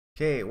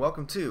Okay,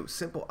 welcome to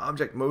Simple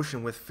Object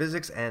Motion with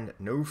Physics and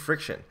No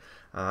Friction.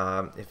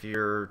 If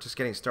you're just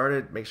getting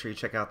started, make sure you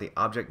check out the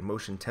Object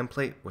Motion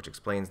template, which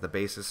explains the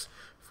basis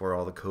for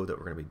all the code that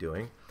we're going to be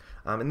doing.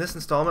 In this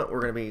installment, we're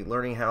going to be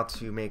learning how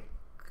to make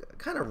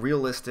kind of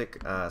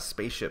realistic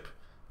spaceship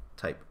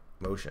type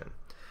motion.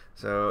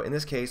 So in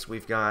this case,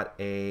 we've got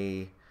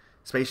a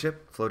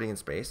spaceship floating in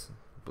space,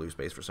 blue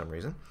space for some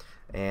reason,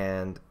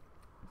 and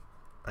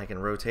I can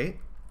rotate.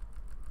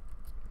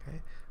 Okay.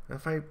 Now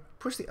if I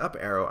push the up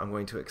arrow, I'm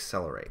going to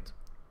accelerate.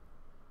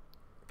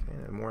 Okay,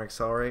 and more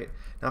accelerate.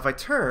 Now if I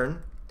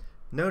turn,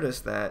 notice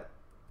that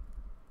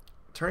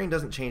turning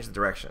doesn't change the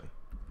direction.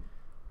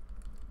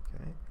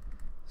 Okay,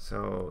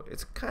 so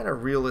it's kind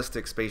of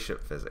realistic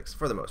spaceship physics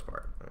for the most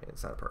part. I mean,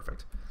 it's not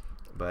perfect,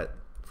 but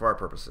for our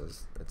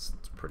purposes, it's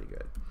pretty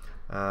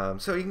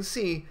good. So you can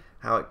see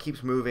how it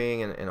keeps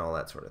moving and all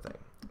that sort of thing.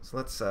 So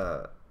let's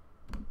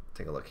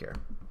take a look here.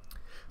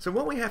 So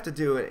what we have to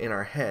do in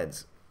our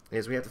heads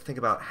is we have to think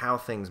about how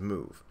things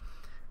move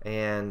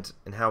and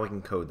how we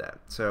can code that.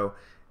 So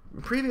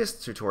in previous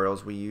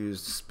tutorials we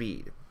used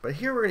speed, but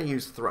here we're going to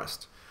use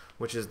thrust,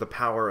 which is the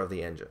power of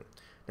the engine.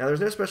 Now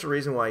there's no special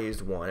reason why I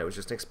used 1, it was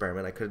just an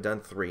experiment. I could have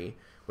done 3,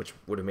 which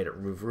would have made it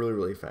move really,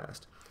 really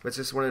fast. But it's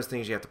just one of those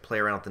things you have to play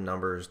around with the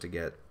numbers to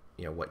get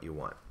what you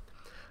want.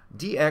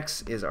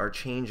 dx is our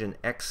change in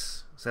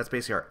x, so that's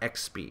basically our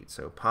x speed.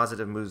 So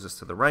positive moves us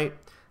to the right,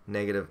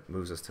 negative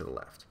moves us to the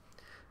left.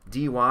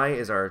 dy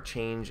is our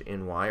change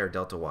in y, or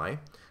delta y,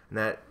 and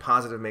that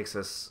positive makes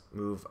us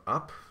move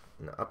up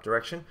in the up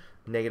direction,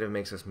 negative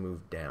makes us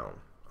move down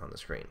on the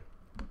screen.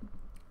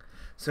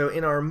 So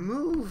in our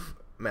move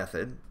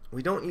method,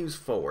 we don't use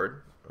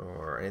forward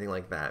or anything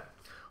like that.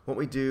 What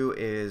we do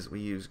is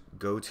we use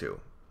go to.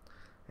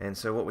 And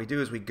so what we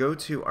do is we go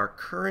to our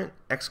current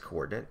x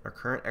coordinate, our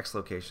current x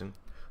location,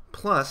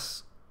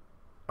 plus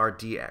our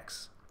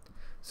dx.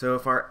 So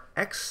if our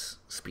x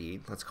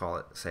speed, let's call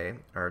it, say,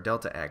 our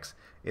delta x,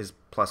 is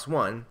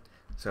 +1,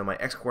 so my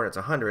x coordinate's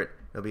 100,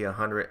 it'll be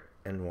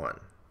 101,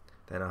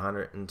 then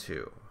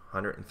 102,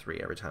 103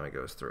 every time it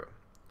goes through.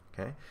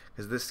 Okay?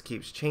 Because this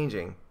keeps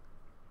changing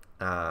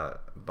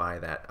by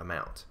that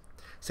amount.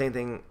 Same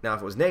thing, now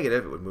if it was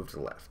negative, it would move to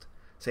the left.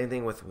 Same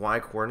thing with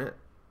y coordinate.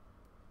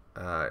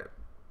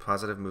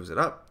 Positive moves it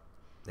up,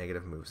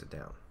 negative moves it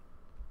down.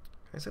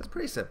 Okay, so it's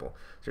pretty simple.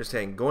 So you're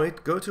saying go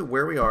to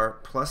where we are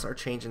plus our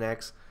change in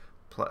x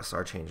plus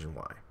our change in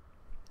y.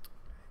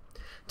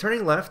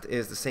 Turning left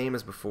is the same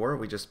as before.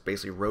 We just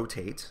basically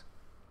rotate.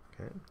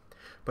 Okay?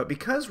 But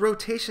because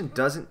rotation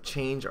doesn't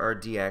change our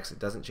dx, it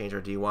doesn't change our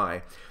dy,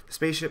 the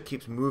spaceship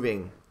keeps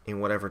moving in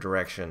whatever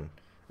direction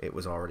it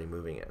was already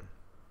moving in.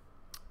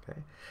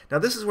 Okay? Now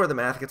this is where the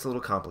math gets a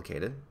little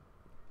complicated.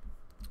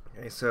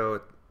 Okay,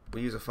 so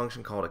we use a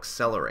function called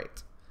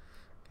accelerate.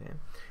 Okay?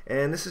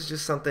 And this is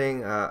just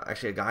something,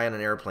 actually a guy on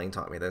an airplane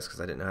taught me this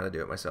because I didn't know how to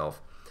do it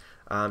myself.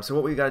 So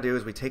what we got to do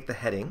is we take the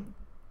heading,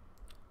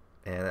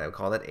 and I would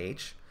call that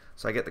h.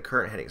 So I get the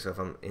current heading. So if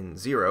I'm in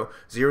 0,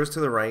 0 is to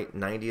the right,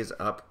 90 is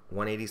up,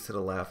 180 is to the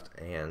left,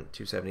 and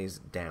 270 is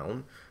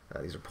down.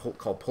 These are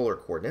called polar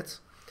coordinates.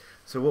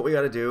 So what we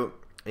got to do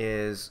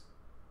is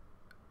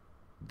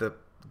the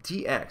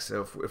dx.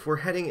 So if we're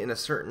heading in a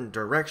certain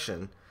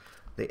direction,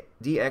 the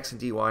dx and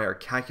dy are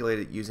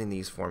calculated using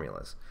these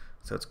formulas.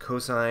 So it's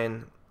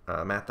cosine,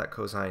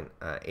 math.cosine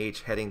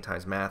h heading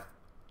times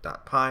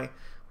math.pi,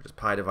 which is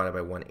pi divided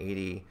by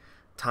 180,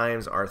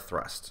 times our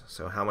thrust.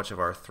 So how much of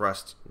our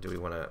thrust do we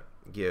want to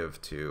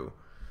give to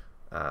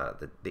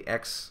the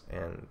x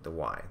and the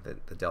y,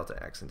 the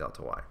delta x and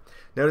delta y.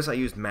 Notice I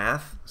used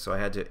math, so I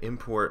had to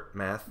import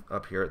math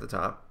up here at the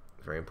top.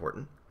 Very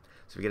important.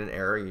 So if you get an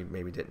error, you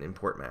maybe didn't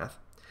import math.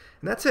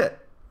 And that's it.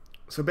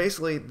 So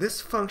basically,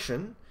 this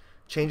function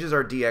changes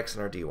our dx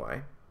and our dy.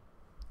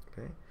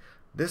 Okay?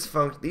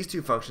 These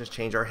two functions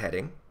change our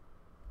heading,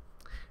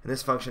 and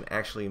this function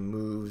actually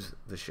moves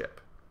the ship.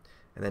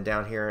 And then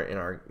down here in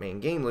our main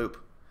game loop,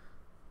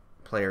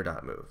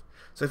 player.move.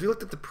 So if you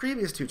looked at the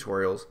previous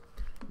tutorials,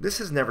 this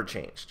has never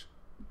changed.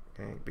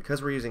 Okay?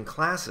 Because we're using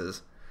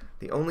classes,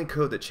 the only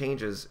code that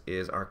changes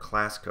is our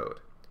class code.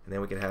 And then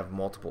we could have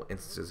multiple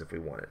instances if we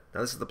wanted. Now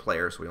this is the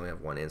player, so we only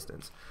have one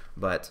instance,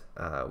 but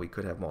we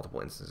could have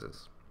multiple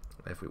instances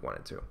if we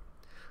wanted to.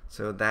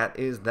 So that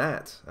is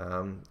that.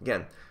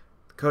 Again,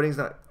 the coding's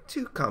not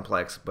too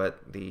complex,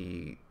 but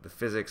the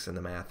physics and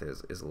the math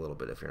is a little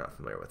bit if you're not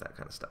familiar with that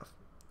kind of stuff.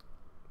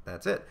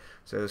 That's it.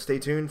 So stay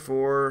tuned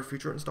for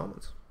future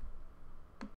installments.